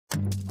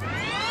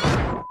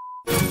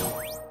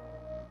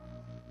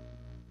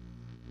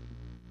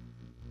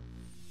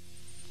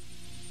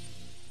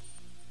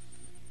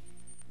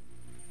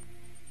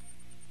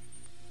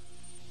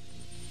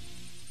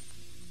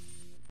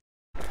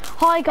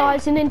Hi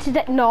guys, and in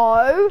today,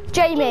 no,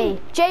 Jamie,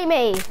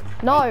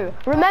 no.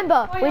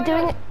 Remember, we're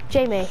doing,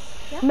 Jamie,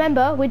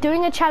 remember, we're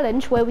doing a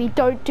challenge where we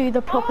don't do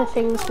the proper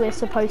things we're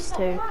supposed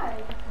to.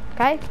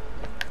 Okay?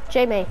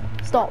 Jamie,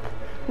 stop.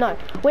 No,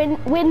 we're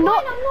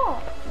not. I'm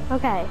not.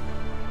 Okay,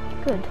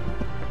 good.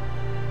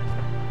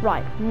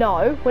 Right,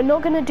 no, we're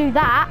not gonna do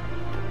that.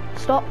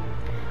 Stop.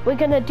 We're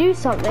gonna do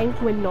something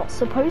we're not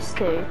supposed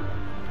to.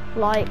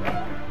 Like,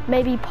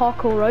 maybe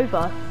parkour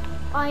over.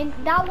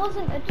 That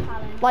wasn't a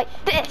challenge. Like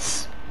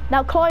this.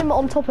 Now climb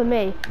on top of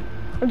me.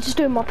 I'm just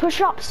doing my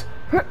push-ups.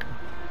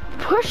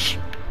 Push.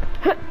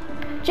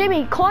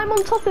 Jamie, climb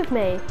on top of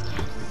me.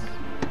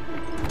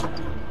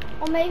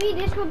 Or maybe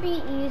this would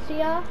be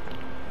easier.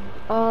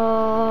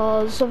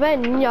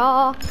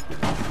 Slovenia.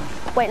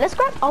 Wait, let's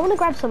grab. I want to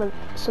grab some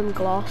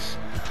glass.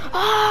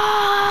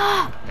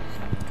 Ah!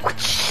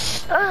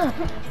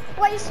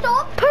 Wait,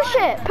 stop. Push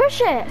it.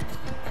 Push it.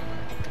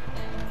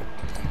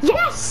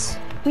 Yes.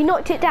 We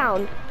knocked it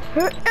down.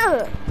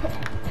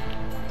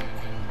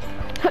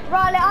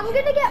 Riley, I'm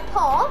gonna get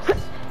past.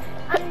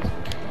 And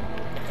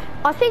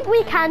I think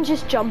we can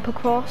just jump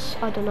across.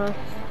 I don't know.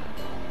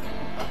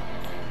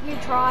 you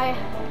try.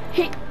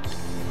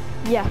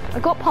 Yeah, I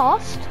got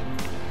past.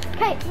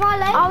 Okay,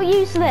 Riley. I'll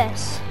use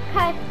this.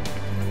 Okay.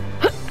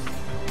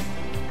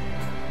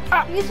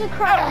 Use the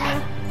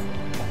crane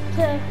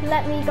to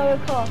let me go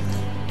across.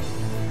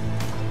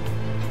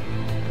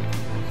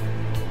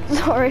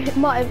 Sorry, it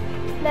might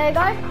have. There you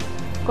go.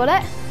 Got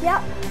it?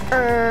 Yep.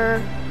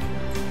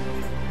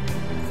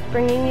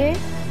 Bringing you.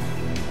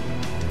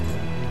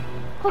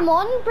 Come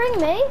on, bring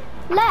me.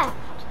 Left.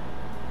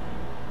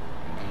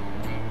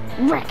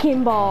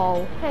 Wrecking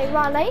ball. Okay,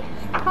 Riley,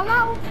 come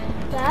out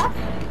there.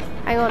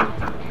 Hang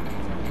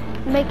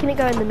on. Making it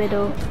go in the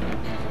middle.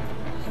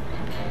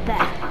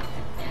 There.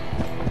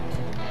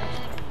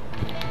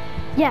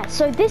 Yeah,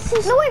 so this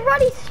is. No, wait,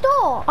 Riley,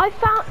 stop. I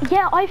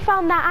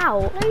found that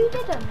out. No, you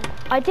didn't.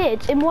 I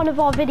did in one of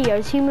our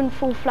videos. Human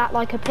fall flat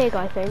like a pig,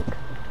 I think.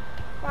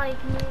 Riley,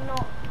 can you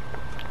not?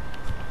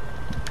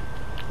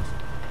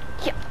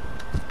 Yeah.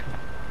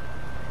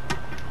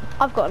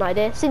 I've got an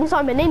idea. Since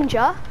I'm a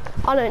ninja,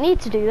 I don't need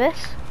to do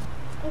this.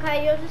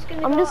 Okay, you're just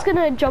gonna. I'm just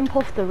gonna jump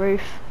off the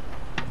roof.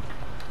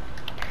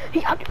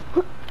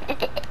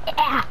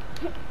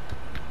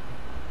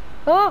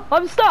 Oh,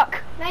 I'm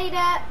stuck. Made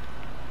it.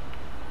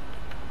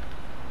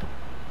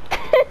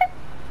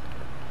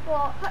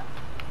 What?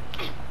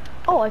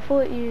 Oh, I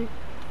thought you.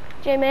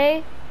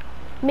 Jamie,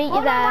 meet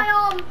you there. My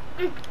arm.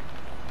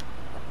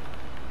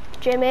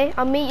 Jamie,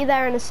 I'll meet you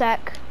there in a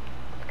sec.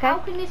 Okay? How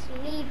can this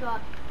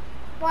lever?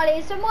 Riley,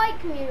 is the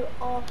mic mute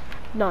off?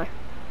 No.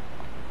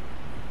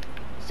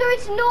 So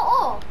it's not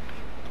off?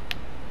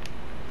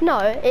 No,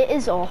 it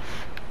is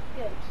off.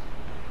 Good.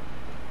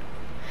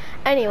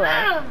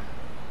 Anyway,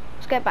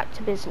 let's get back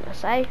to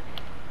business, eh?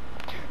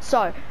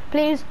 So,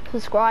 please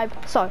subscribe.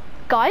 So,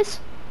 guys,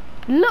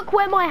 look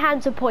where my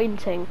hands are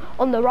pointing.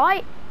 On the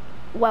right,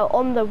 well,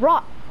 on the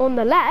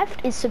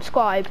left is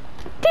subscribe.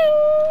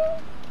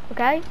 Ding!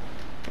 Okay?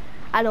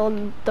 And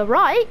on the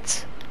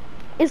right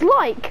is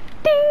like.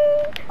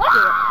 Ding!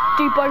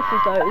 Do both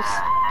of those.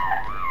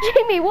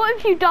 Jamie, what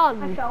have you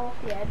done? I fell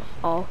off the edge.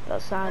 Oh,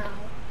 that's sad.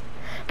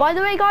 By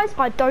the way, guys,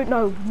 I don't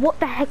know what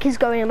the heck is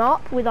going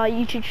up with our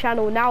YouTube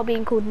channel now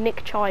being called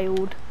Nick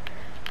Child.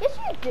 Yes,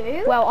 you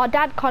do. Well, our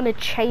dad kind of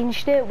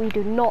changed it. We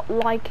do not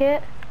like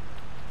it.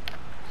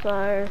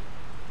 So,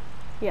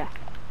 yeah.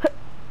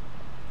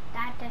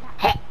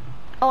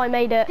 Oh, I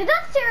made it. Did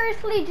that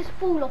seriously just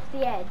fall off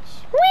the edge?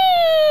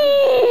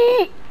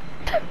 Whee!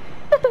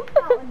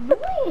 How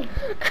annoying.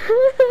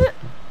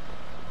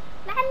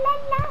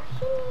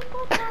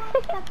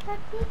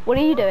 What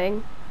are you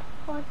doing?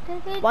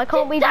 Why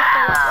can't we just go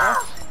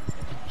like this?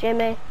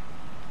 Jimmy.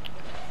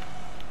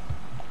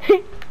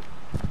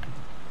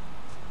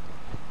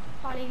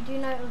 Funny, you do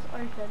know it was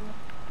open.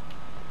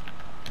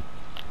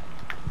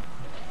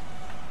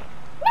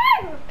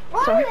 No!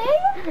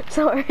 Riley!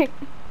 Sorry.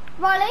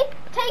 Riley,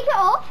 take it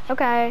off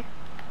Okay.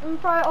 and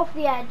throw it off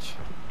the edge.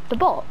 The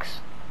box?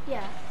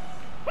 Yeah.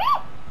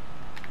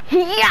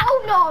 Yeah!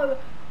 Oh no!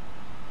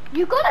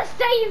 You gotta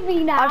save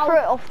me now! I threw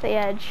it off the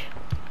edge.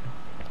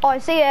 Oh, I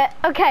see it.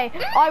 Okay,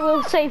 I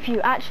will save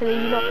you. Actually,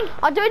 you know,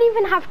 I don't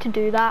even have to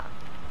do that.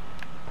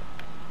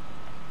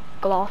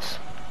 Glass.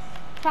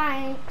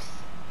 Thanks.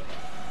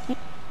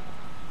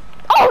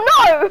 Oh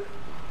no!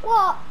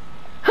 What?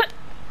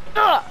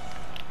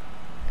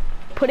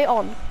 Put it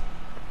on.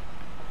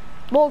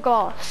 More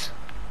glass.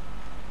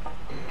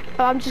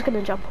 Oh, I'm just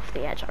gonna jump off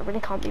the edge. I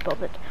really can't be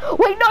bothered.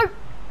 Wait, no!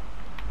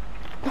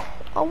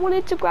 I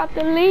wanted to grab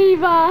the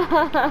lever.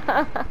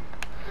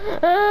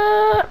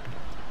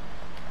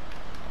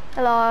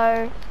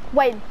 Hello.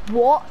 Wait,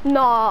 what?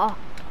 Nah.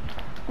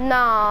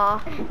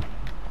 Nah.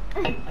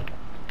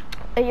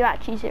 Are you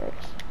actually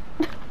serious?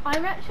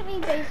 I'm actually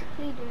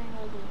basically doing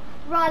all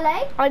these.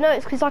 Riley? I know,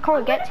 it's because I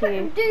can't get to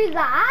you. Do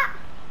that.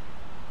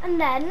 And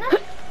then...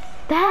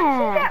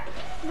 There.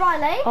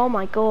 Riley? Oh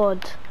my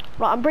god.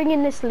 Right, I'm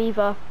bringing this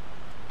lever.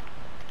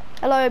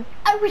 Hello.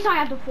 I wish I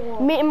had the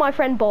fork. Meeting my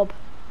friend Bob.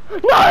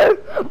 No!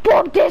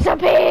 Bob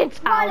disappeared!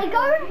 Riley,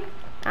 go.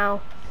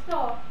 Ow.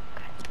 Stop.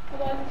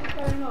 Otherwise it's just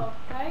going off,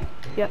 okay?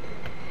 Yep.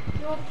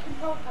 Your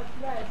control pad's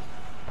red.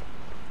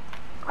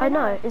 I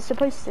know, it's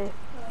supposed to.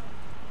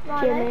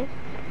 Riley. Jimmy.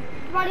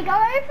 Riley, go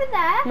over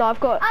there. No, I've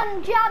got...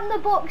 And jam the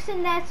box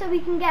in there so we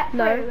can get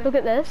No, through. look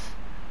at this.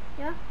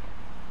 Yeah.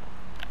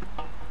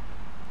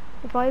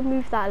 If I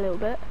move that a little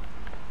bit.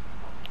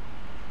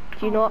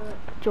 Do you want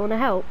to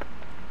help?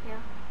 Yeah.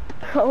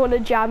 I want to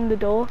jam the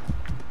door.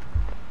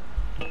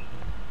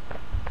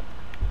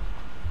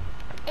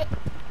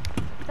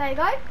 There you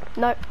go.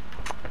 No.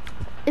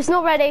 It's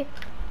not ready.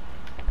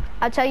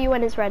 I'll tell you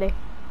when it's ready.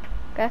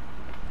 Okay?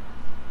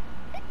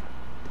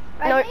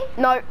 Ready?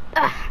 No, no.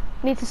 Ugh.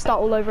 Need to start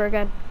all over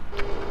again.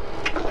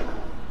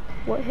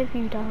 What have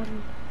you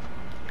done?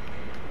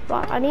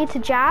 Right, I need to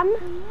jam.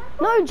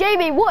 No,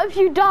 Jamie, what have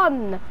you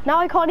done? Now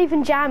I can't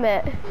even jam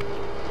it.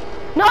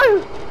 No!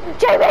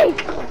 Jamie!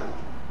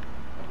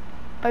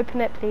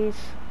 Open it, please.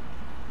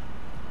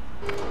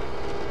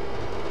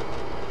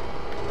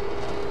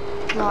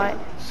 Right,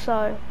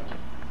 so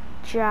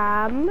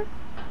jam.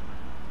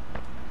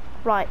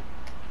 Right,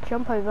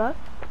 jump over.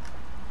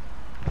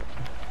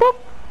 Boop.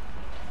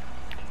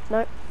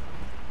 Nope.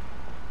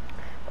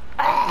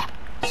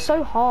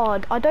 So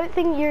hard. I don't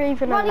think you're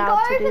even Riley, go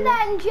allowed to do over this.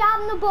 there and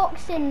jam the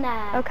box in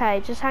there.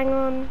 Okay, just hang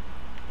on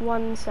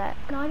one sec.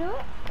 Can I do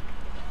it?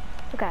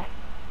 Okay.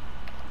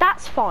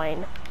 That's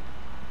fine.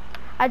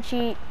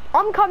 Actually,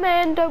 I'm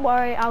coming, don't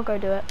worry, I'll go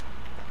do it.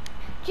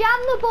 Jam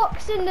the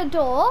box in the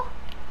door.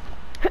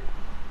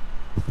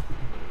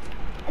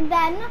 And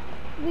then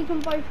we can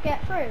both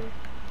get through.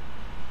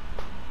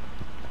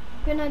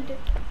 Gonna do.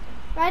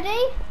 Ready?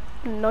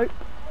 Nope.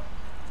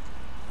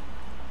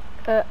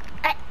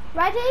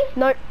 Ready?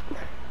 Nope.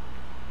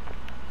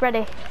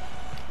 Ready.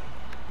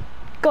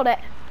 Got it.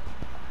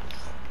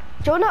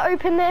 Do you want to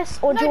open this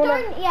or do you No,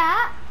 want don't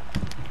yet.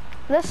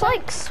 Let's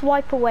like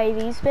swipe away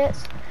these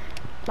bits.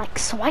 Like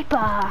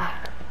swiper.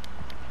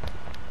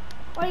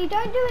 Well, you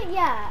don't do it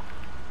yet.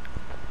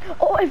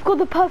 Oh, I've got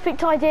the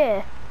perfect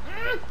idea.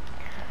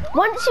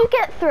 Once you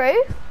get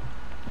through,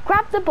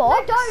 grab the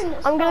box. No, don't.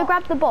 I'm gonna Stop.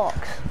 grab the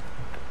box.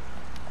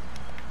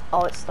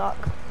 Oh, it's stuck.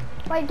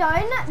 Wait, don't.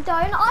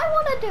 I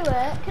want to do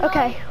it. Can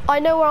Okay, I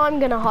know where I'm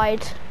gonna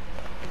hide.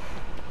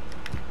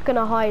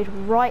 Gonna hide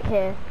right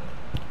here.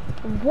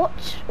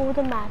 Watch all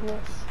the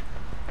madness.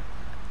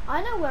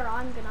 I know where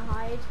I'm gonna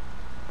hide.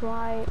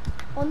 Right.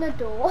 On the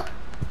door.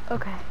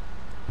 Okay.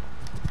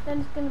 Then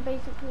it's gonna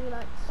basically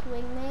like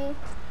swing me.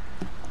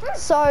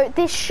 So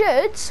this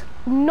should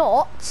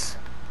not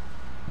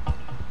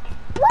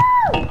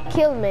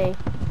kill me.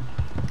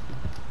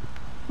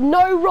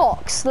 No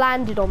rocks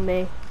landed on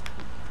me.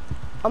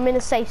 I'm in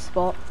a safe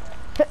spot.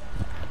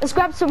 Let's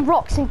grab some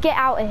rocks and get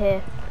out of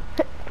here.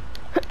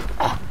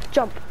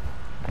 Jump.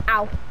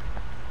 Ow.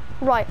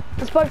 Right,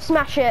 let's both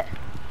smash it.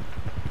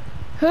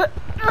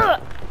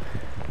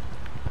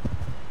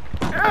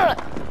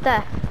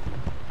 There.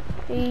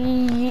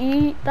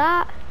 Eat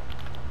that.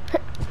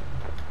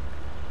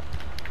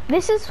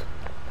 This is...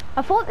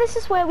 I thought this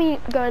is where we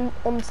go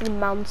onto the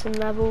mountain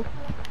level.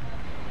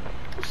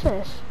 What's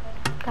this?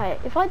 Okay,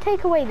 if I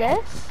take away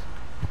this...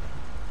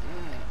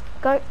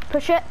 Go,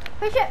 push it.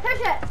 Push it,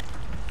 push it.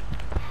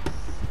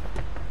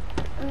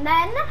 And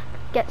then...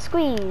 Get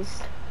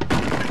squeezed.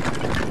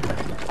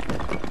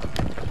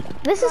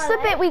 This is the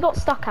bit we got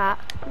stuck at.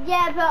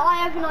 Yeah, but I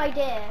have an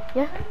idea.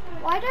 Yeah?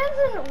 Why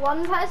doesn't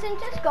one person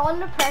just go on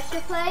the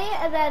pressure plate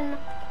and then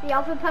the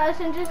other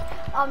person just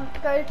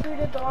go through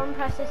the door and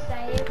press a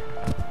save?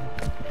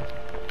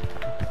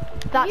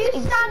 That's You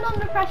stand on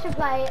the pressure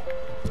plate.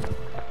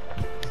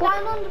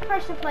 Stand on the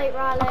pressure plate,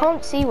 Riley. I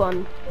can't see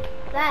one.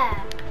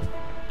 There.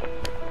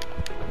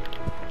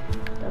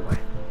 Don't worry.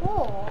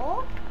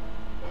 Or...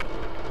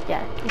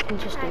 Yeah, you can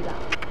just do that.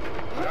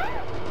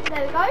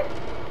 There we go.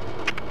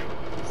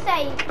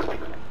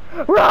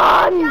 Save.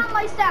 Run! Jam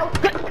myself.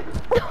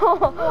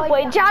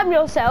 Wait, jam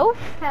yourself,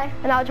 Okay.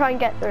 and I'll try and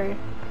get through.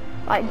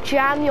 Like,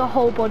 jam your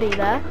whole body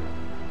there.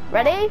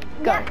 Ready?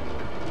 Go. Yeah.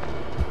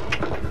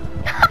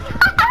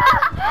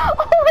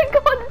 Oh my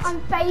god!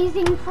 I'm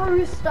phasing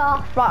through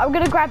stuff. Right, I'm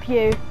gonna grab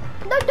you.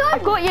 No, don't.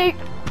 I've got you.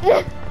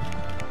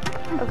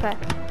 Okay.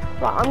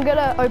 Right, I'm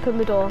gonna open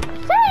the door.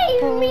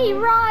 Save me,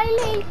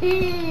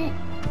 Riley.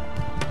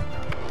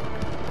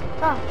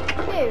 Oh,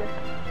 phew.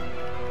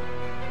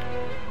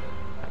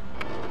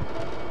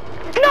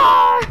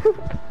 No!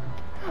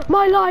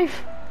 My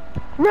life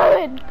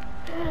ruined.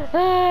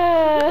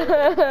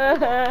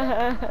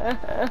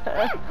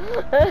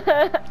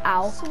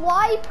 Ow.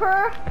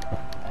 Swiper.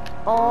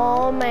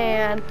 Oh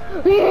man.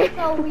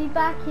 So we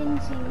back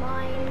into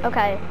mine.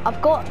 Okay,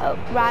 I've got a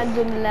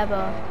random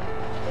lever.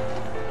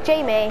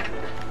 Jamie,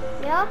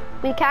 Yeah?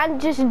 we can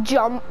just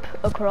jump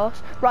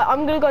across. Right,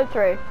 I'm gonna go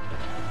through.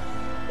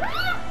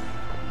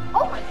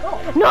 Oh my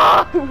god.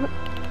 No!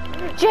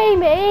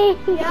 Jamie!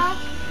 Yeah?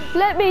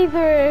 Let me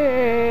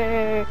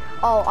through.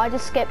 Oh, I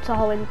just skipped a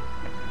whole in.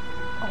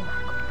 Oh my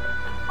god.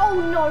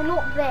 Oh no,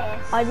 not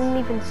this. I didn't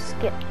even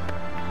skip.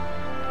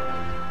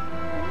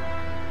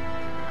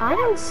 I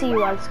don't see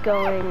what's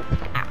going.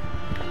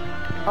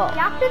 Oh. You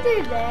have to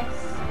do this.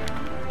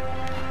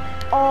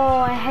 Oh,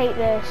 I hate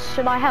this.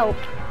 Should I help?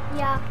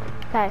 Yeah.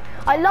 Okay.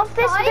 I love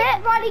this Side,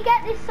 bit. Riley,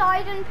 get this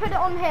side and put it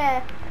on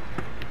here.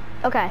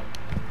 Okay.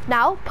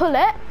 Now pull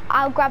it.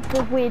 I'll grab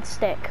the weird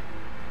stick.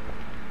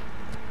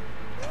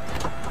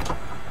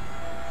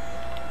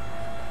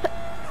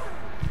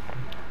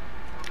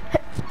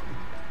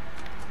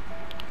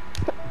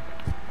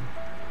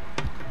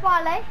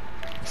 Riley,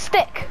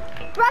 Stick.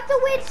 grab the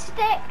weird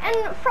stick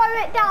and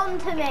throw it down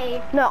to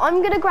me. No,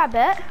 I'm gonna grab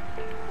it.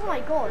 Oh my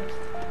god.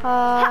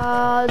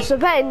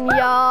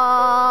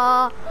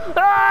 Savenya.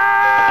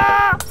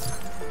 Ah!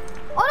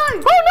 Oh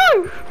no! Oh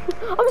no!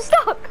 I'm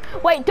stuck.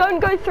 Wait, don't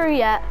go through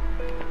yet.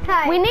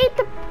 Okay. We need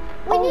the.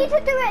 We need to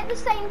do it at the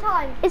same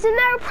time. Isn't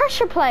there a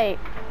pressure plate?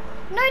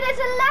 No, there's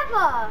a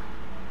lever.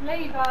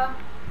 Lever.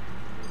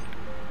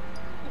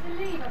 It's a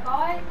lever,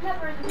 guys.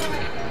 Lever is a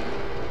direction.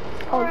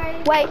 Oh, Sorry.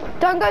 wait,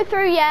 don't go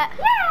through yet.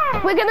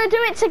 Yeah. We're gonna do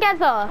it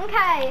together.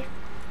 Okay.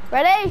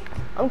 Ready?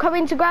 I'm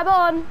coming to grab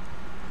on.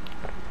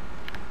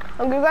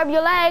 I'm gonna grab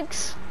your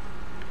legs.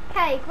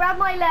 Okay, grab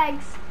my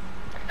legs.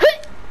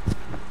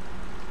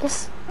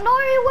 Yes. No,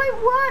 it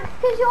won't work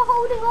because you're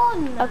holding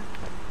on.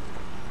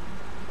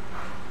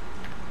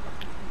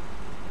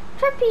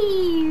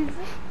 Trapeze.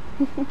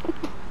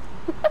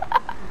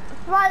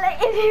 Right, like,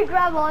 if you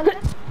grab on.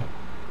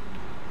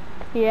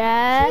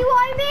 Yeah. See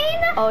what I mean?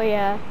 Oh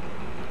yeah.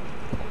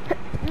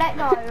 Let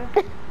go.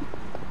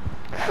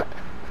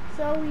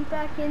 So we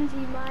back into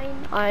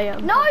mine. I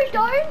am. No,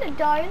 don't.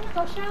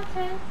 Stop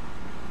shouting.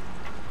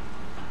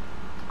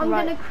 I'm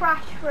Right. gonna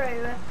crash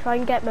through. Try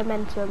and get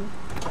momentum.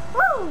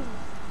 Woo!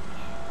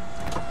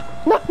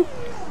 No.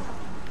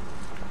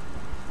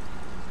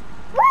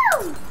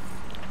 Woo!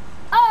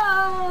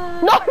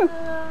 No.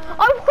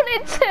 I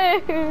wanted to.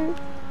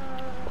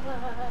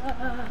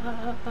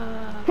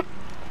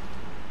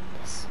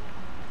 Yes.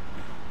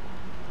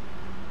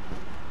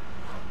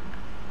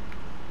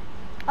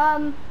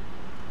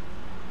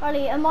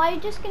 Ollie, am I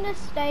just gonna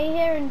stay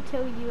here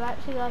until you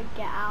actually like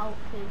get out?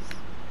 Cause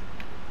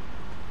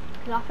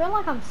I feel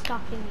like I'm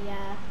stuck in the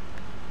air.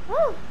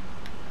 Oh,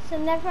 it's a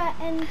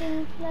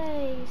never-ending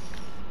place.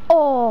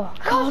 Oh,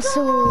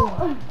 castle.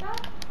 Oh,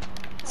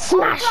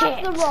 Smash grab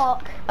it. the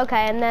rock.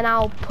 Okay, and then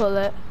I'll pull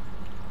it.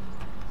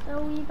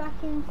 So we back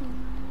into.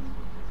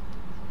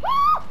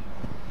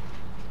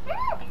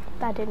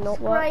 That did not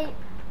work. Right.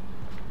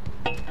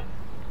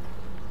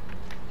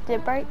 Did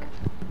it break?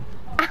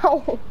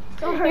 Ow!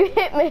 Sorry. You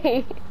hit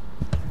me.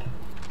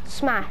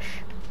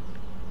 Smash.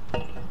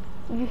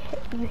 You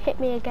hit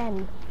me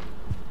again.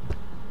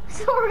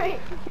 Sorry.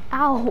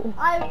 Ow!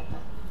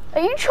 Are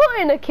you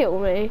trying to kill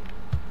me?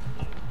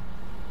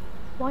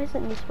 Why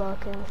isn't this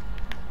working?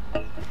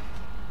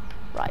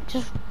 Right,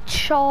 just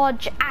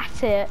charge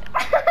at it.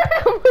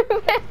 Come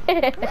over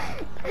here.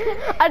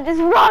 And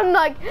just run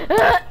like.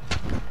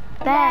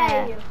 There.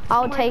 Hey.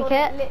 I'll Oh my take God,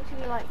 it.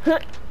 literally like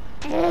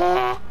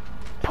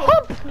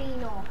Pop!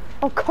 clean off.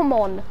 Oh, come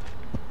on.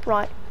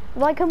 Right.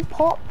 If I can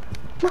pop.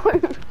 No.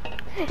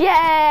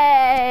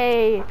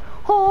 Yay!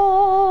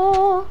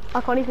 Oh!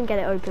 I can't even get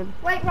it open.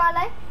 Wait,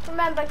 Riley.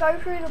 Remember, go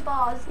through the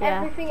bars. Yeah.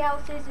 Everything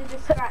else is a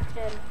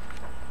distraction.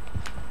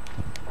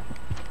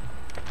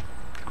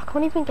 I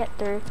can't even get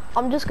through.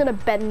 I'm just gonna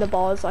bend the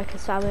bars like a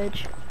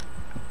savage.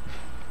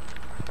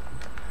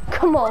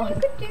 Come Well, on. you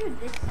could do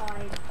this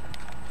side.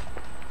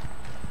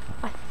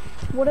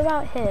 What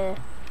about here?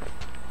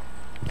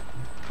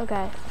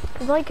 Okay.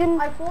 If I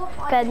can I thought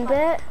I bend could,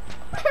 it.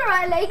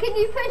 Riley, can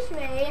you push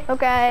me?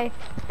 Okay.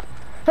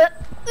 No.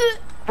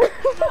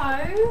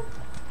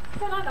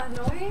 Don't like that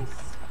noise.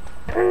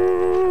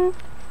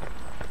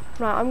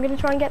 Right, I'm gonna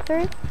try and get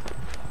through.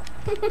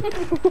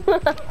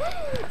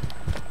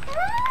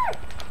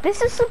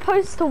 This is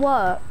supposed to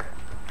work.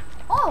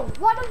 Oh,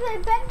 one of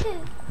them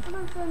bended. One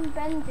of them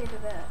bended a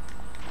bit.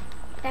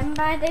 Then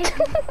bended.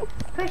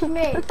 Push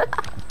me.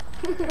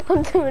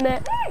 I'm doing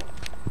it.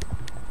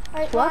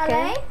 Right, working.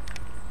 Riley.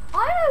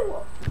 I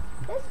know.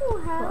 This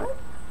will help.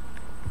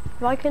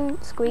 If I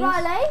can squeeze.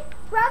 Riley,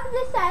 grab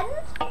this end.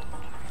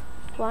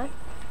 Why?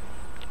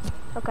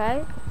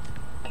 Okay.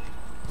 You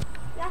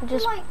have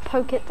Just to like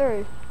poke it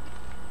through.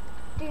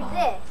 do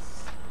this.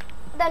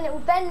 Then it will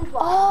bend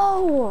one.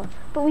 Oh,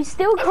 but we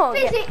still can't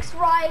It's get. physics,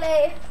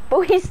 Riley. But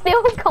we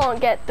still can't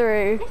get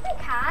through. Yes, we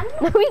can.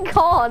 No, we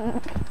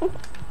can't.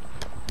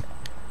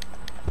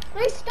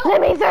 No, stop.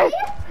 Let me through.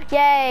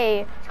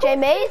 Yay, called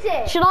Jamie.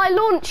 physics. Should I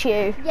launch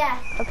you?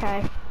 Yes.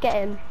 Okay, get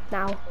in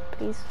now,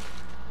 please.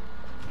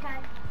 Okay.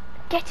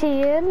 Get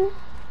in.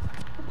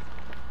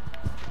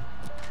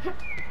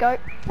 Go.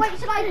 Wait,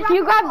 should I grab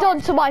You a grabbed rock?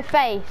 onto my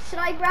face. Should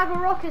I grab a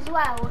rock as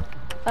well?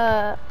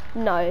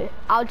 No.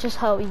 I'll just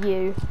help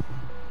you.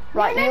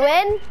 Right, no, you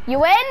no. in?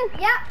 You in?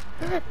 Yeah.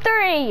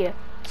 3,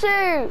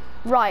 2,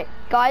 right,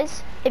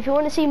 guys. If you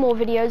want to see more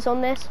videos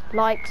on this,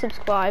 like,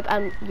 subscribe,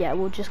 and yeah,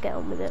 we'll just get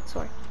on with it.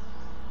 Sorry.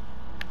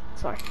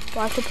 Do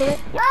I have to put it?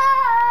 Yeah.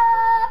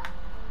 Ah!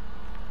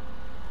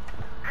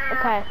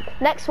 Okay.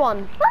 Next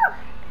one.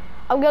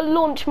 I'm gonna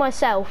launch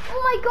myself.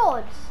 Oh my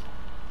god.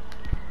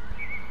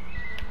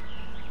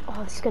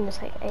 Oh, this is gonna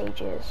take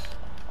ages.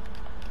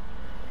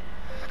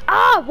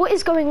 Ah, what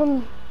is going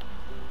on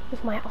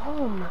with my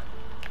arm?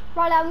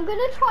 Right, I'm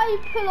gonna try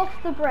and pull off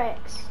the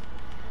bricks.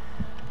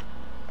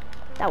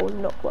 That will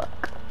not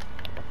work.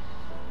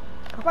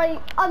 Right,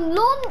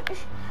 launch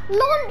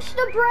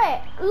the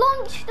brick,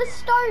 launch the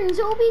stones.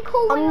 It'll be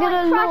cool when I'm it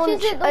gonna like,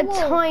 crashes launch at the a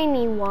wall.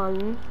 tiny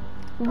one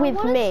with I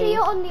wanna me. see it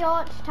on the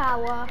arch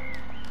tower.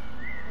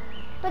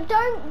 But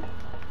don't.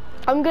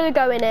 I'm gonna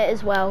go in it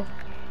as well.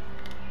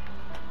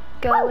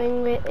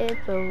 Going with it,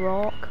 the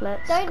rock.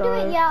 Let's Don't go.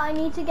 do it yet. I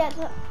need to get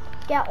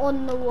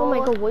on the wall. Oh my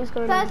god, what is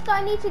going on? First,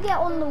 I need to get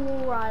on the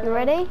wall, Riley. You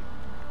ready?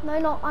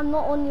 No, I'm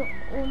not on the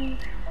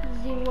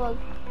wall.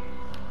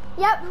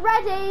 Yep,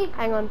 ready.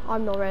 Hang on,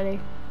 I'm not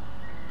ready.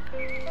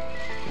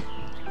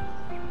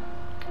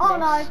 Oh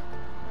This.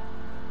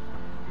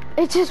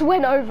 It just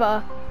went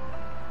over.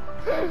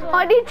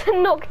 I need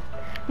to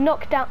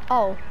knock down.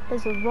 Oh,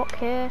 there's a rock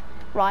here.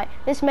 Right,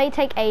 this may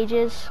take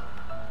ages.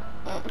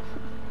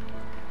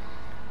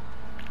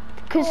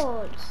 Because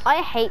no.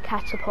 I hate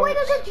catapults. Wait,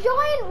 there's a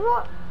giant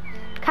rock.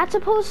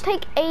 Catapults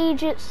take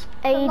ages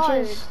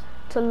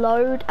to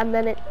load, and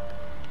then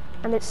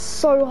it's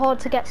so hard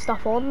to get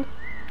stuff on.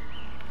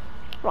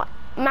 Right,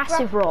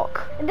 massive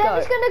rock. And then Go.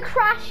 it's gonna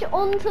crash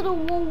onto the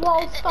wall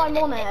whilst I'm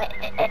on it.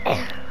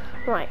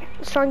 Right,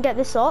 let's try and get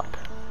this up.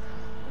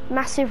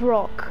 Massive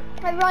rock.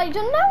 Right, do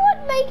you know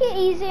what make it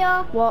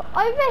easier? What?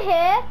 Over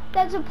here,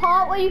 there's a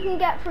part where you can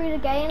get through the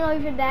gate, and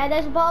over there,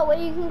 there's a part where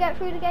you can get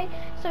through the gate.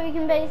 So we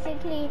can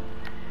basically,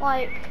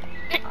 like,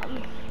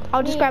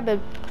 I'll just grab a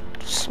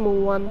small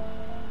one.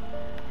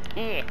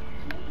 Okay.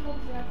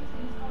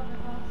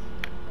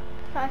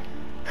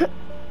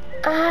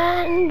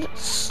 And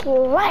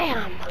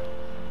slam.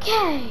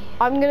 Okay.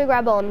 I'm gonna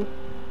grab on.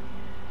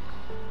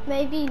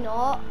 Maybe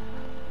not.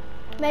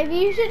 Maybe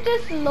you should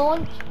just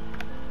launch.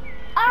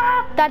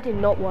 Ah! That did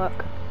not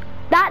work.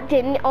 That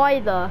didn't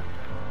either.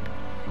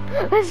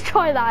 Let's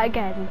try that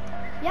again.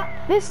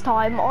 Yep. This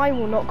time I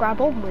will not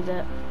grab on with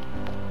it.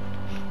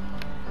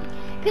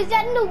 Because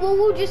then the wall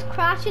will just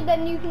crash, and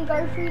then you can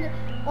go through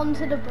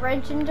onto the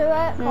bridge and do it.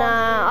 Can't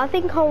Nah, I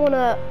think I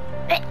wanna.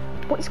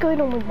 What's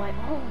going on with my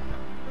arm?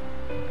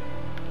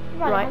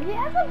 Right. Have you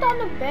ever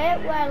done a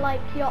bit where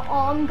like your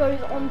arm goes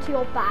onto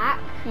your back?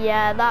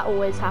 Yeah, that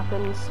always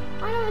happens.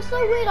 I know, it's so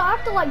weird. I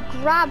have to like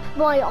grab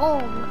my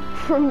arm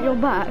From your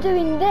back.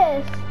 doing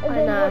this, and I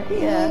then know, like,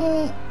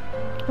 yeah.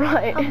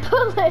 Right. and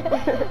pull it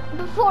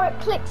before it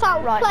clicks out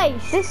of Right.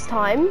 place. This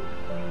time.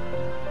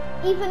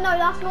 Even though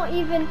that's not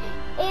even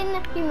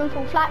in human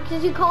fall flat,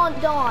 because you can't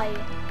die.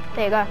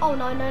 There you go. Oh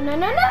no.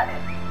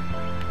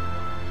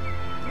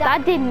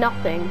 That did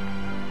nothing.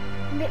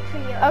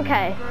 Literally.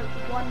 Okay.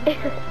 Broke one brick.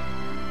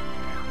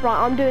 Right,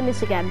 I'm doing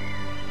this again.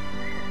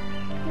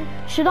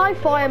 Should I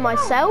fire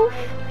myself?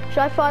 Should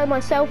I fire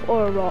myself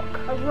or a rock?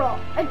 A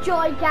rock, a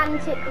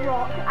gigantic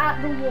rock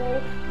at the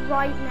wall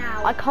right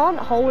now. I can't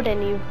hold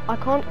any. I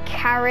can't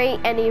carry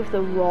any of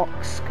the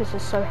rocks because they're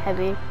so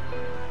heavy.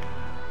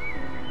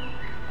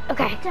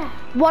 Okay,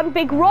 one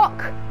big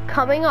rock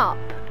coming up.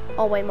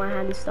 Oh wait, my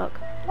hand is stuck.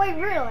 Wait,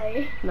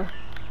 really? No.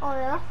 Oh,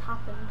 yeah, that's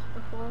happened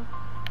before.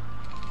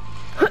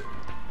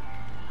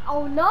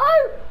 Oh no!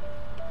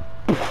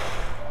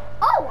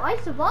 Oh, I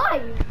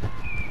survived.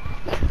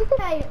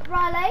 Okay,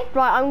 Riley.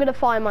 Right, I'm gonna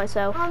fire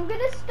myself. I'm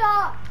gonna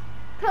start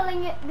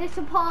pulling this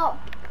apart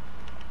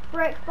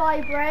brick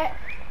by brick.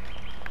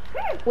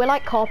 We're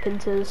like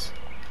carpenters.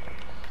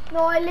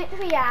 No, I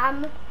literally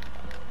am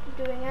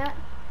doing it.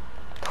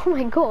 Oh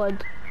my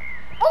god.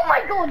 Oh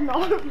my god,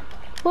 no!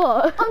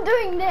 What? I'm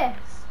doing this.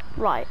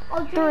 Right.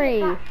 I'll do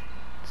 3, it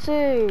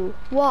 2,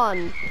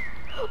 1.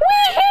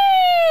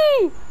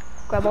 Wee!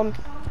 Grab on.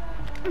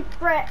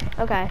 Brick.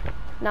 Okay.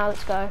 Now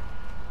let's go.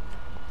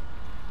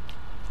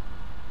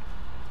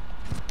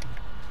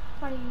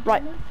 What are you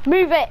Right, doing?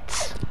 move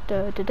it.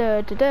 Da da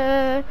da da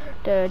da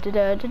da da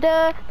da da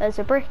da. There's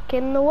a brick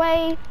in the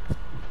way.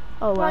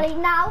 Oh well. Right,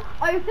 now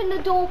open the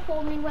door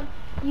for me when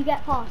you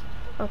get past.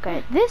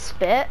 Okay, this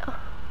bit.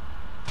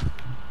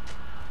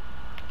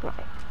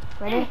 Right,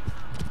 ready?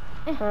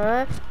 This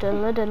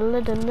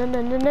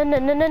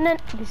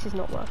is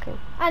not working.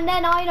 And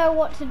then I know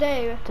what to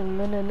do.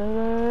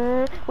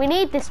 We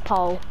need this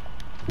pole.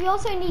 We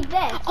also need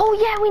this. Oh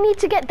yeah, we need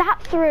to get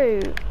that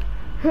through.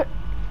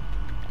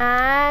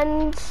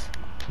 And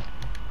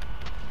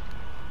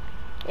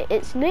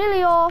it's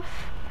nearly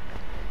off.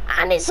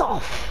 And it's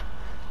off.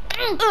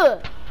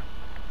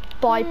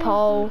 Bye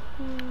pole.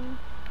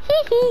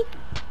 Hee hee.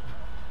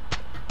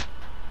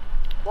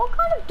 What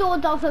kind of door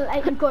doesn't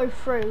let you go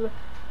through?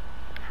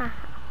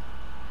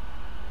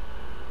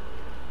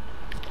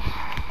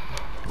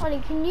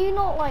 Ollie, can you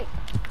not like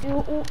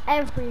do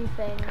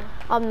everything?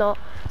 I'm not.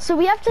 So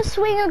we have to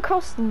swing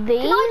across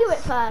these. Can I do it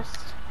first?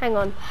 Hang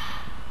on.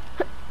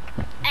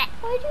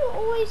 Why do you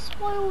always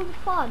spoil the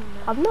fun?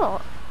 I'm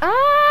not.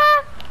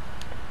 Ah!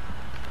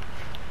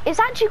 It's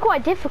actually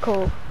quite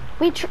difficult.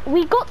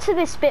 We got to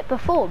this bit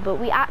before, but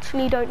we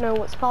actually don't know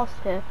what's past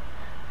here.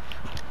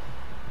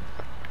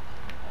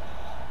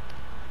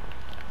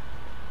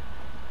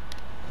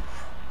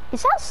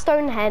 Is that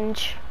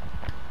Stonehenge?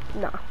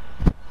 Nah.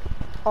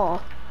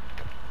 Oh.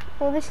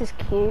 Well, this is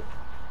cute.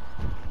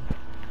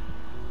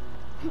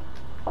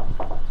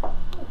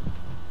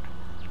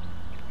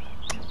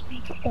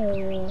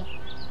 Oh.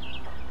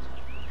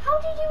 How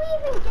did you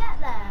even get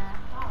there?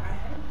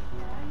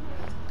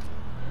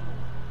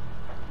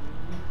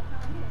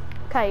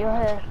 Okay, you're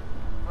here.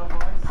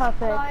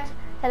 Perfect.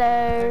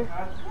 Hello.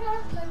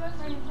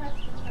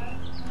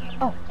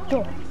 Oh,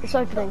 door. It's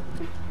opening.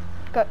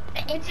 Go.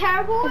 It's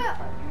terrible.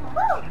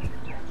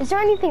 Is there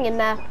anything in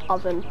there?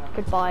 Oven.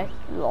 Goodbye.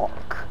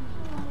 Lock.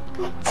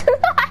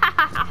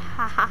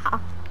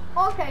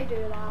 Okay, do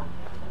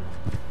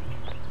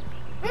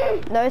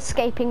that. No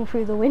escaping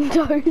through the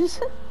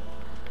windows.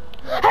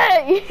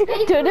 Hey!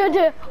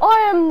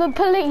 I am the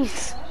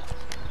police.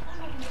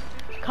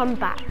 Come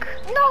back.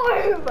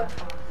 No!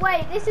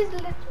 Wait, this is...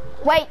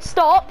 Wait,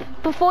 stop.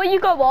 Before you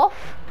go off,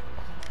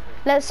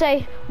 let's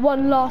say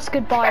one last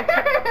goodbye.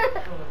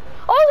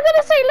 I was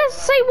gonna say, let's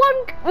say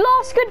one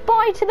last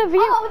goodbye to the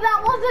view. Oh,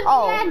 that wasn't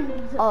the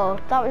end. Oh,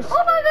 that was...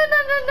 Oh,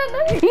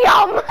 no.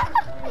 Yum!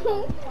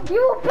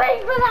 You will pay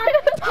for that.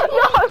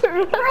 No!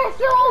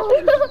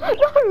 No,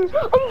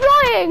 I'm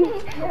flying.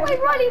 Wait,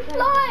 Riley,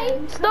 fly.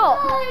 Stop.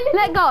 Fly.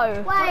 Let go.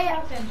 Wait.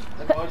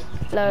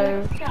 Hello.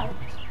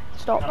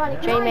 Stop. Riley,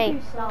 can Jamie. I do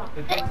stuff?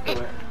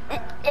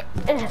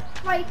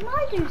 Wait, can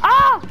I do stuff?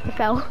 Ah! I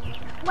fell.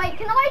 Wait,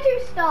 can I do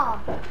stuff?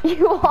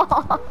 You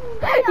are.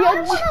 I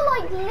want to,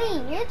 like,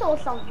 lead or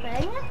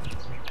something.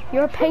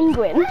 You're a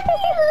penguin.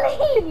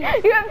 Lead.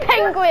 You're a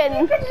penguin.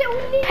 Stupid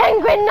little lead.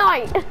 Penguin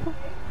night.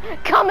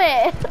 Come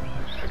here.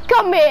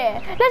 Come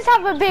here. Let's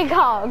have a big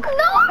hug.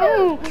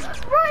 No!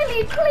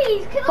 Riley,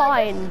 please, can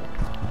Fine.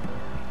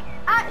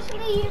 I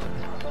actually...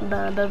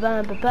 Ba ba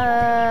ba ba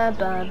ba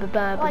ba ba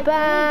ba ba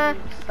ba.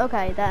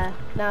 Okay, there.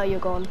 Now you're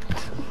gone.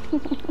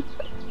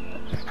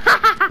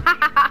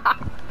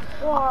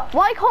 What?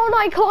 Why can't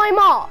I climb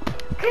up?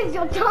 Because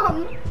you're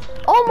dumb.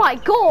 Oh my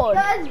god.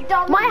 That's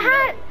dumb.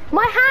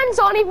 My hands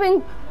aren't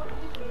even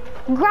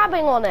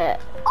grabbing on it.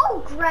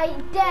 Oh, great.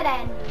 Dead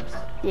end.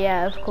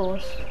 Yeah, of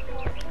course.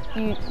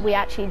 We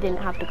actually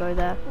didn't have to go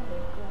there.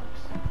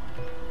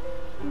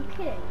 You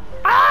kidding?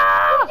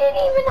 Ah! You didn't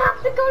even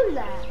have to go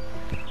there.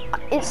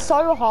 It's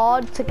so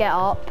hard to get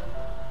up.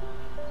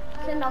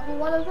 It's another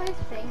one of those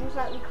things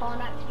that we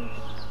can't actually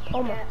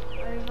Oh my. get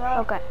over.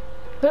 Okay.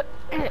 Which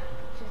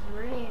is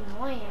really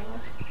annoying.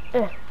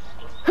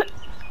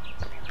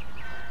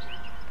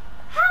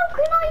 How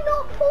can I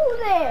not pull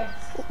this?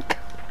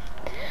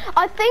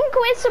 I think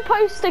we're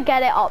supposed to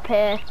get it up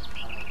here.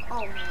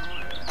 Oh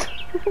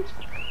no.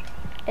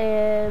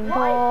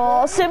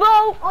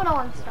 Impossible! Oh no,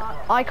 I'm stuck.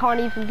 I can't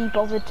even be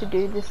bothered to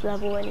do this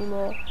level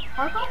anymore.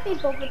 I can't be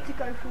bothered to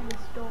go through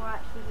this door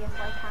actually. Yes,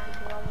 I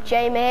can.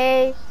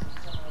 Jamie,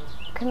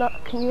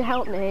 can you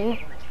help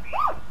me?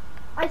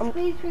 I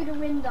squeezed through the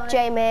window.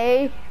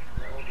 Jamie,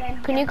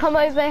 Then can you come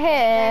over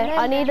here?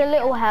 I need a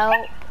little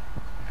help.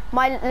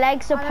 My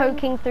legs are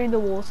poking through the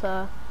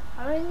water.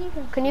 I don't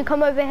even. Can you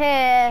come over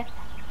here,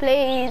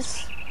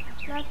 please?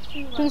 That's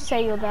too much. Please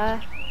say you're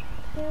there.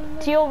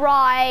 To your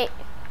right.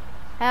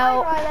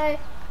 Help. Hi, Riley.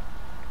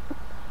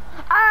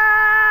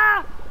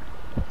 Ah!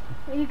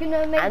 Are you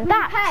gonna make And me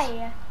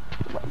pay?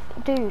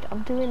 Dude,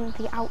 I'm doing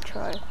the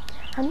outro.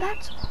 And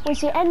that was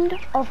the end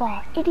of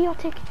our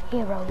idiotic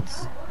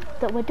heroes.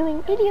 That we're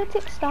doing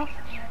idiotic stuff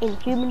in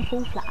Human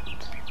Fall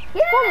Flat.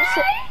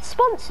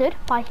 Sponsored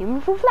by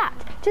Human Fall Flat.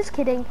 Just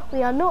kidding.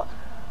 We are not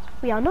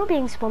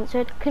being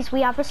sponsored because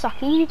we have a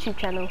sucky YouTube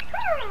channel.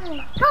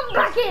 Come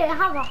back here,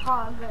 have a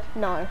hug.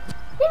 No.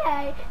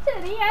 Yay,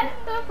 to the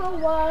end of the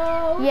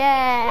world.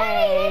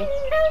 Yay. To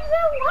the end of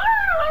the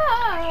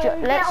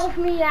world. Get off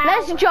me now.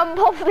 Let's jump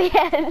off the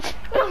edge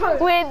No.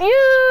 with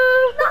you.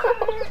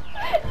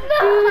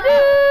 No.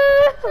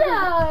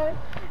 No.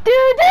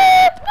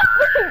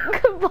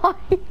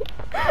 Goodbye.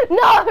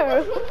 No,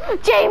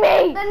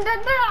 Jamie.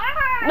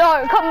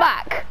 No, come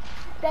back.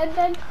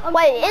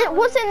 Wait,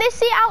 wasn't this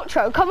the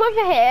outro? Come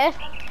over here.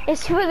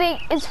 It's for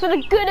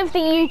the good of the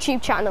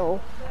YouTube channel.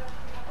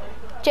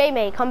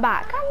 Jamie, come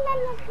back.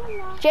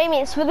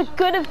 Jamie, it's for the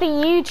good of the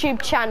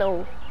YouTube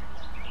channel.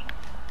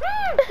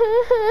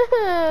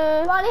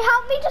 Riley,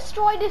 help me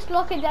destroy this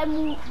lock and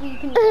then we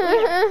can do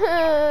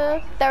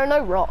it. There are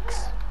no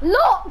rocks.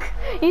 Lock!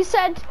 You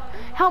said,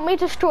 help me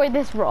destroy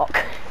this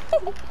rock.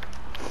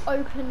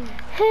 Open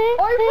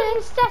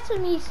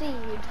sesame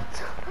seed.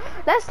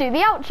 Let's do the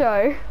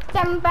outro.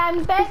 Bam,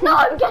 bam, bam.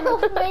 No, get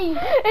off me.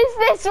 It's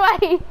this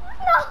way.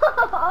 No.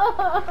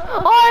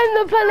 I'm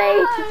the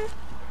police.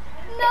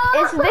 No.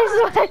 It's this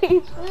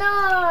way.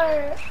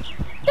 No.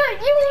 No,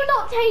 you will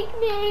not take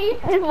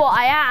me. What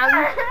I am.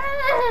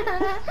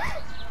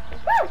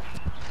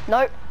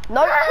 Nope.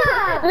 Nope.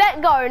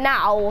 Let go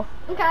now.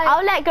 Okay.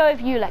 I'll let go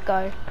if you let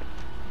go.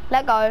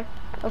 Let go.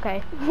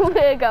 Okay.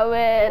 We're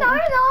going. No,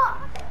 not.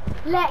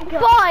 Let go.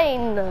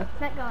 Fine.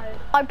 Let go.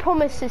 I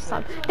promise this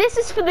time. This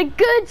is for the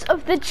good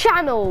of the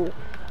channel.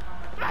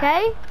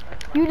 Okay?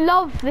 You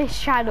love this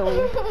channel.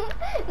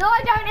 No,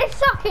 I don't. It's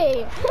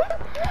sucky.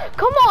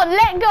 Come on,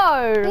 let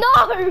go.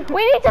 No.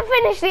 We need to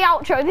finish the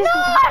outro.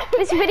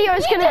 This video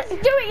is gonna. Just do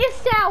it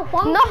yourself.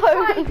 I'm No.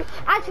 trying to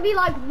actually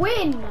like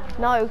win.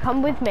 No,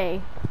 come with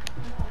me,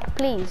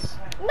 please.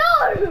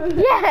 No.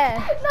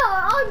 Yeah. No,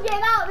 I'm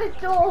getting out this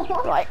door.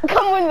 Right,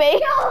 come with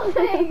me.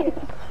 Golly.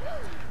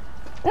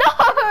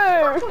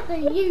 No. The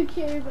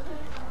YouTube.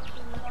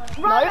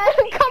 No, Run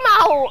it. come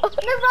out.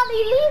 No,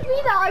 Runny, leave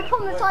me there. I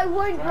promise I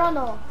won't run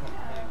off.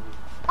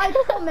 I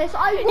promise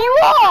I won't. You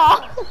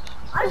are.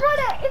 I run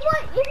it. If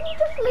you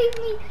just leave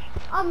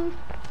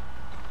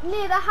me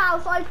near the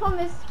house, I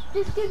promise.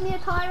 Just give me a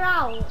tire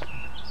out.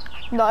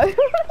 No.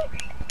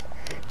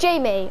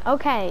 Jamie,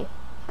 okay.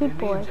 Good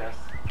boy. Ninjas.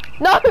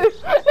 No.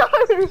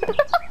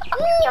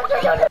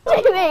 No.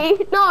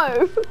 Jamie,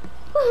 no.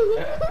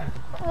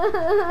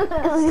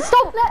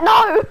 Stop. No.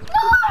 No.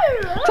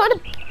 Trying to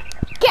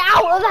get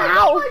out of the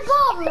house. My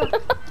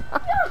bum.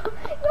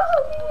 No,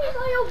 these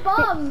are your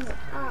bums.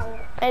 Ow.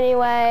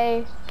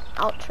 Anyway,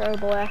 outro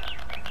boy.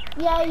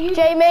 Yeah, you.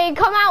 Jamie,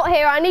 come out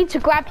here. I need to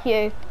grab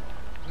you.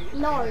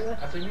 No. I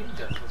thought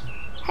ninjas.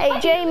 Hey,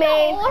 Jamie,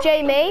 no.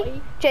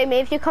 Jamie,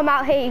 if you come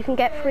out here, you can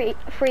get free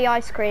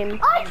ice cream.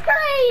 Ice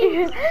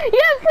cream.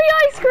 Yeah, free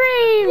ice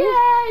cream.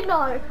 Yeah,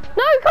 no.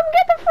 No, come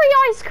get the free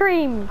ice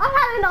cream. I've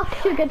had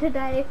enough sugar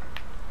today.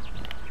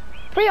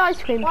 Free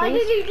ice cream, Why please.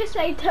 did you just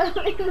say turn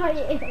in my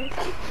ears?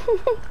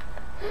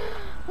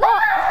 Oh,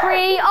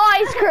 free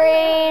ice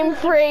cream,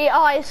 free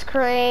ice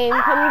cream.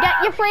 Come get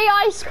your free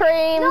ice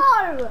cream.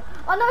 No.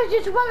 I know it's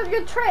just one of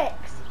your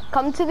tricks.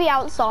 Come to the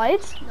outside.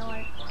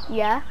 No.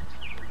 Yeah.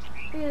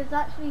 There's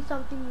actually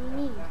something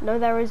you need. No,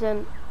 there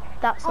isn't.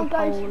 That's a I'm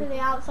going to pole. the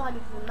outside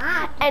of the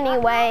map.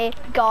 Anyway,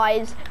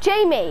 guys,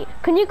 Jamie,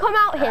 can you come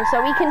out here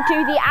so we can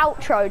do the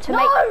outro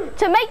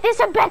to make this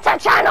a better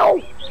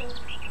channel?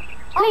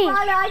 Oh, Please.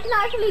 Riley, I can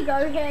actually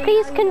go here.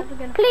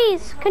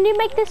 Please, can you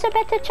make this a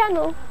better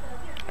channel?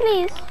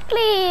 Please.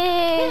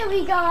 Here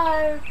we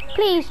go.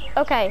 Please.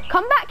 Okay,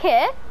 come back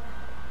here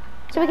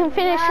so we can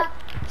finish. Yeah.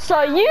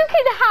 So you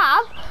can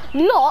have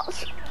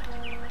lots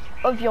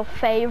of your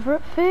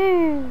favourite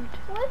food.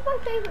 What is my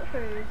favourite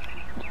food?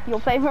 Your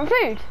favourite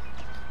food.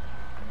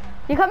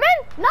 You come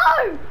in?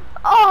 No!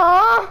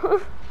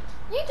 Oh,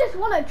 You just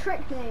want to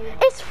trick me.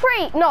 it's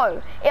free.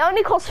 No, it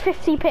only costs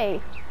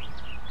 50p.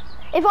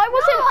 If I No,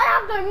 wasn't, I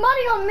have no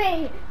money on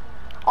me.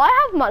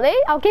 I have money.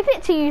 I'll give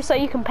it to you so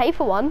you can pay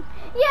for one.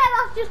 Yeah,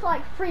 that's just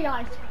like free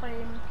ice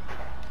cream.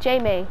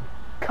 Jamie,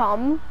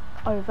 come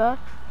over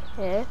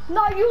here.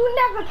 No, you will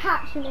never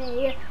catch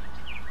me.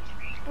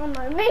 Oh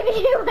no, maybe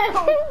you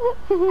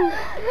will.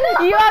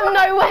 You have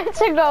nowhere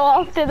to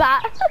go after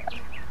that.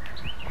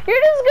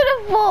 You're just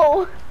gonna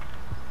fall.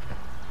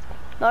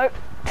 Nope.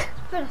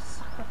 Gonna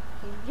suck off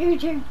your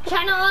YouTube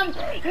channel.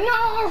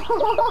 No.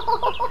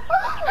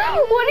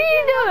 What are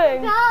you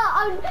doing? No,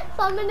 I'm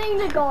summoning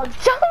the gods.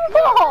 Jump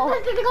off!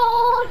 The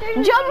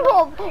god. Jump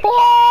off!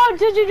 Oh,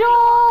 did you do?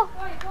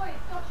 Wait,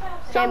 stop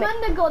shouting. Damn it.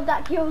 Summon the god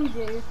that kills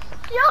you.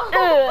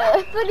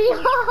 Ugh. But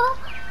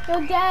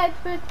you're dead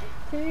for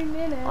 2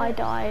 minutes. I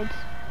died.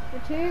 For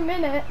 2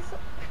 minutes.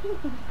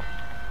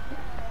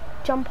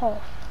 Jump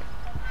off.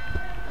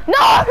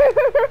 No!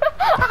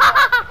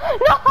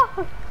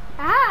 No!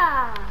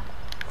 Ah.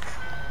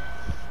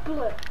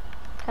 Blue.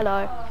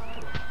 Hello.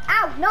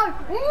 Ow, no.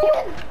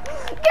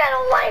 Get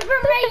away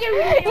from me, you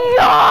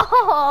No!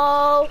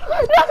 No!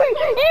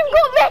 You've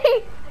got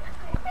me!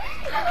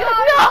 Go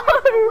No!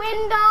 through the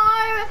window.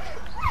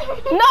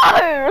 No!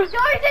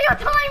 Go to your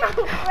timer.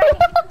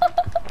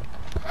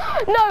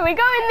 No, we're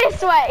going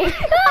this way.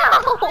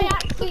 I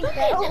actually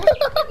fell.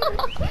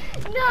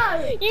 No.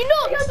 You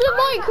knocked the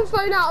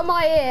microphone out of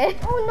my ear.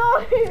 Oh no.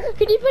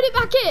 Can you put it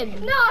back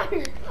in? No.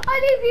 I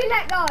need you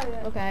let go.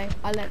 Okay,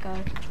 I'll let go.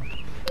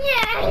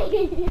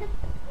 Yay.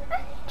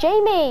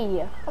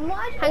 Jamie! I'm not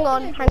actually Hang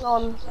on, gonna hang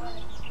on.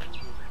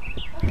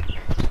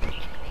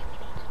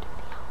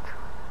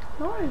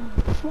 No.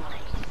 Why?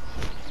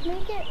 To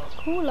make it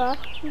cooler,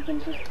 you can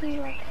just be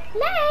like,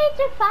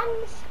 later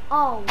fans.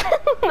 Oh.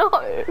 No.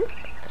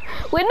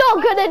 We're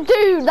not gonna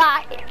do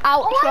that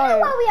Oh, I know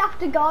outro. where we have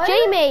to go.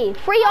 Jamie,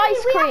 free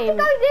ice We have cream. to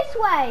go this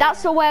way.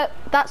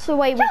 That's the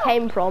way we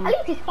came from. At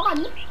least it's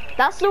fun.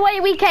 That's the way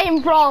we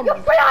came from. Your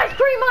free ice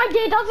cream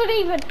idea doesn't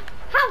even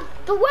have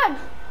the word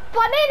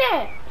fun in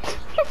it.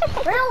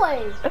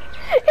 Really?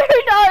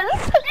 Who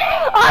does?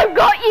 I've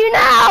got you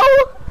now.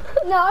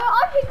 No,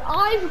 I think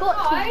I've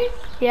got Guys,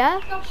 you. Yeah?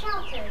 stop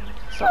shouting.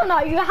 Oh no,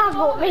 you have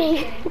got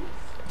me.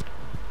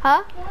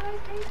 Huh? What are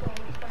those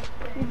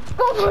people?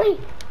 Got me.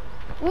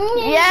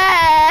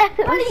 Yeah.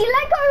 Buddy,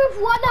 let go of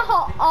one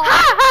hot arm. Ha,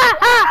 ha,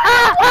 ha,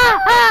 ha,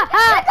 ha,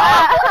 ha,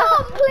 Let go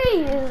of one arm,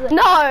 please.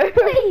 No.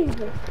 Please.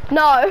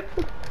 No.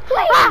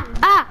 Please.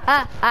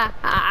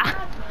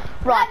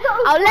 Right, Let go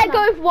of I'll let one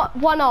go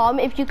of one arm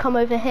if you come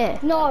over here.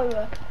 No.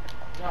 No,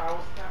 I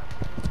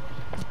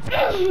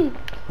was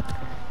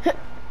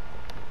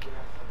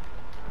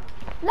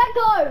Let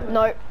go.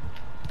 No.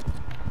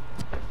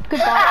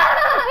 Goodbye.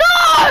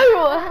 No!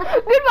 No!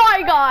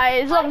 Goodbye,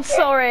 guys. I'm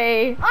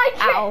sorry. I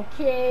Ow.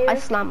 tricked you. I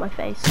slammed my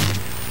face.